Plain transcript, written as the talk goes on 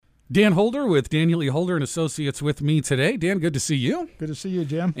Dan Holder with Daniel E. Holder and Associates with me today. Dan, good to see you. Good to see you,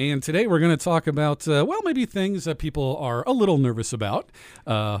 Jim. And today we're going to talk about, maybe things that people are a little nervous about,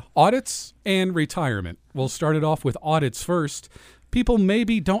 audits and retirement. We'll start it off with audits first. People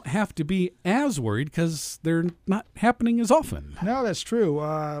maybe don't have to be as worried because they're not happening as often. No, that's true.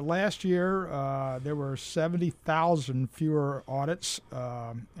 Last year, there were 70,000 fewer audits,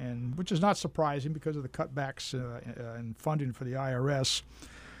 and which is not surprising because of the cutbacks in funding for the IRS.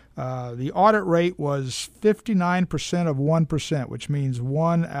 The audit rate was 59% of 1%, which means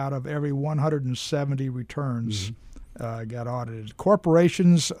 1 out of every 170 returns got audited.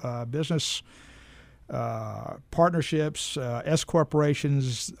 Corporations, business partnerships, S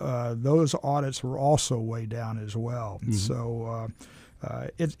corporations, those audits were also way down as well. So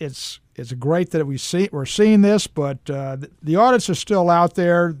it's great that we're seeing this, but the audits are still out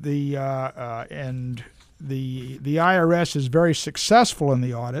there. And the IRS is very successful in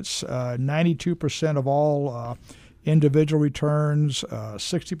the audits. 92% of all individual returns,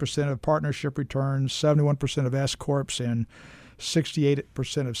 60% of partnership returns, 71% of S corps, and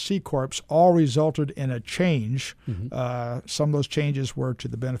 68% of C corps all resulted in a change. Some of those changes were to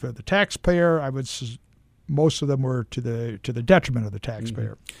the benefit of the taxpayer. Most of them were to the detriment of the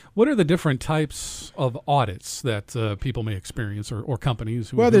taxpayer. What are the different types of audits that people may experience, or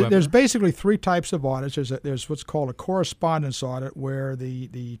companies? There's basically 3 types of audits. There's what's called a correspondence audit, where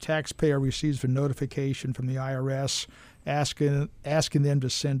the taxpayer receives a notification from the IRS asking them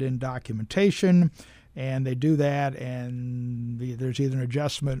to send in documentation, and they do that, and there's either an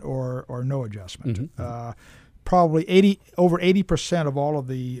adjustment or no adjustment. Probably over 80% of all of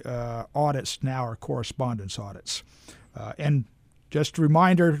the audits now are correspondence audits. And just a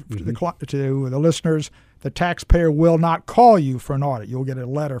reminder to the listeners, the taxpayer will not call you for an audit. You'll get a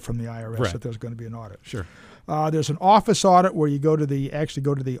letter from the IRS that there's going to be an audit. Sure. There's an office audit where you go to the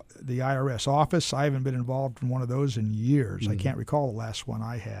IRS office. I haven't been involved in one of those in years. I can't recall the last one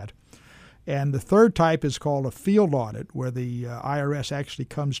I had. And the third type is called a field audit, where the IRS actually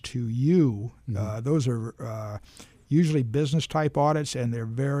comes to you. Those are usually business-type audits, and they're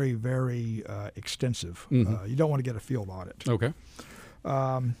very, very extensive. You don't want to get a field audit. Okay.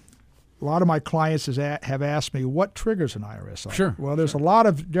 A lot of my clients have asked me, what triggers an IRS audit? Sure. Well, there's a lot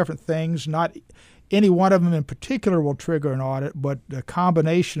of different things. Not any one of them in particular will trigger an audit, but a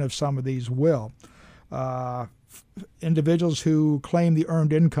combination of some of these will. Individuals who claim the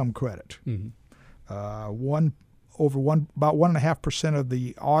earned income credit. About 1.5% of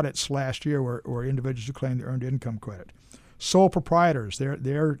the audits last year were individuals who claimed the earned income credit. Sole proprietors,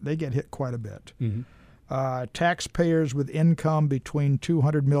 they get hit quite a bit. Taxpayers with income between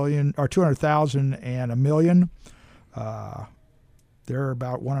 $200,000 and $1 million, they're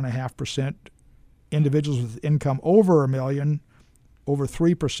about 1.5%. Individuals with income over $1 million, over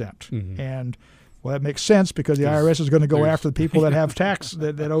 3%. And well, that makes sense because the IRS is going to go after the people that have tax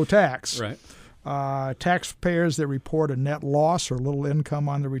that owe tax. Right. Taxpayers that report a net loss or little income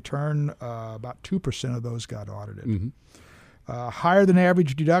on the return, about 2% of those got audited. Higher than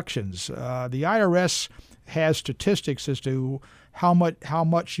average deductions. The IRS has statistics as to how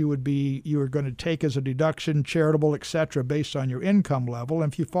much you are going to take as a deduction, charitable, et cetera, based on your income level.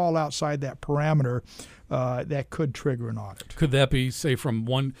 And if you fall outside that parameter, that could trigger an audit. Could that be, say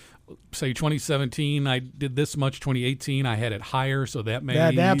 2017, I did this much, 2018, I had it higher, so that may...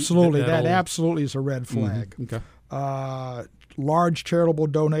 That absolutely is a red flag. Okay. Large charitable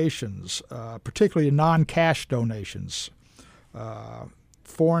donations, particularly non-cash donations,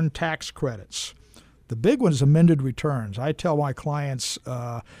 foreign tax credits. The big one is amended returns. I tell my clients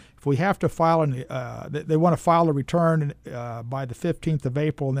if we have to file they want to file a return by the 15th of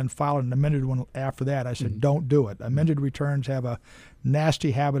April and then file an amended one after that. I said, don't do it. Amended returns have a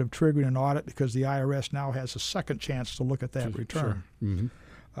nasty habit of triggering an audit because the IRS now has a second chance to look at that return.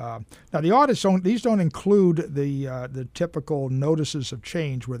 Now, the audits don't include the typical notices of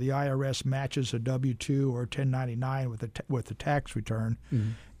change where the IRS matches a W-2 or 1099 with the tax return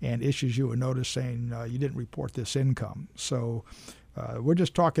and issues you a notice saying you didn't report this income. So we're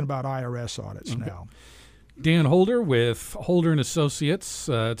just talking about IRS audits now. Dan Holder with Holder and Associates,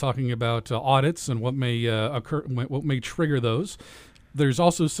 talking about audits and what may occur, what may trigger those. There's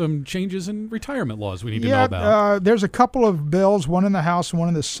also some changes in retirement laws we need to know about. There's a couple of bills, one in the House and one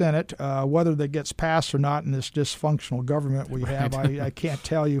in the Senate. Whether that gets passed or not in this dysfunctional government we have, I can't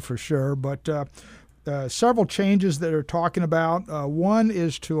tell you for sure. But several changes that are talking about. One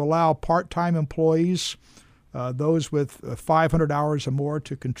is to allow part-time employees, those with 500 hours or more,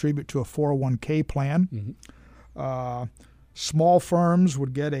 to contribute to a 401k plan. Small firms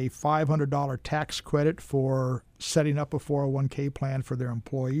would get a $500 tax credit for setting up a 401k plan for their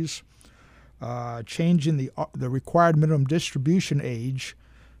employees. Changing the required minimum distribution age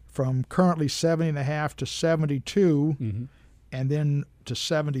from currently 70.5 to 72, and then to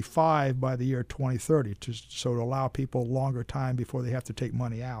 75 by the year 2030, so to allow people longer time before they have to take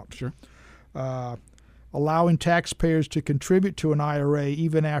money out. Sure. Allowing taxpayers to contribute to an IRA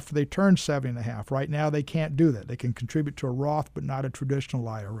even after they turn 70.5. Right now, they can't do that. They can contribute to a Roth, but not a traditional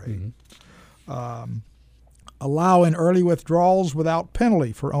IRA. Allowing early withdrawals without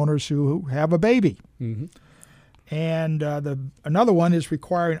penalty for owners who have a baby. And another one is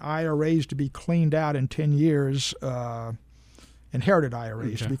requiring IRAs to be cleaned out in 10 years, inherited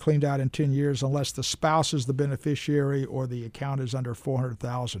IRAs to be cleaned out in 10 years unless the spouse is the beneficiary or the account is under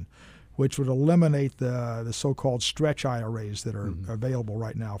 $400,000, which would eliminate the so-called stretch IRAs that are available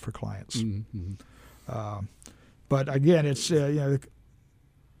right now for clients. But again, it's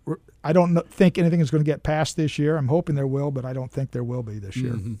I don't think anything is going to get passed this year. I'm hoping there will, but I don't think there will be this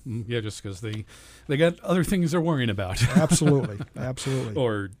year. Yeah, just because they got other things they're worrying about. Absolutely.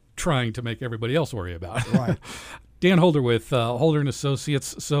 Or trying to make everybody else worry about. Right. Dan Holder with Holder and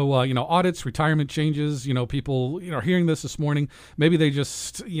Associates. So, audits, retirement changes, people, hearing this morning, maybe they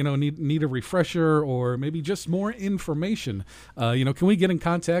just, need a refresher or maybe just more information. Can we get in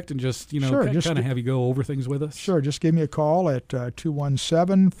contact and just, sure, kind of have you go over things with us? Sure. Just give me a call at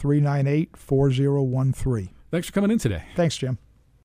 217-398-4013. Thanks for coming in today. Thanks, Jim.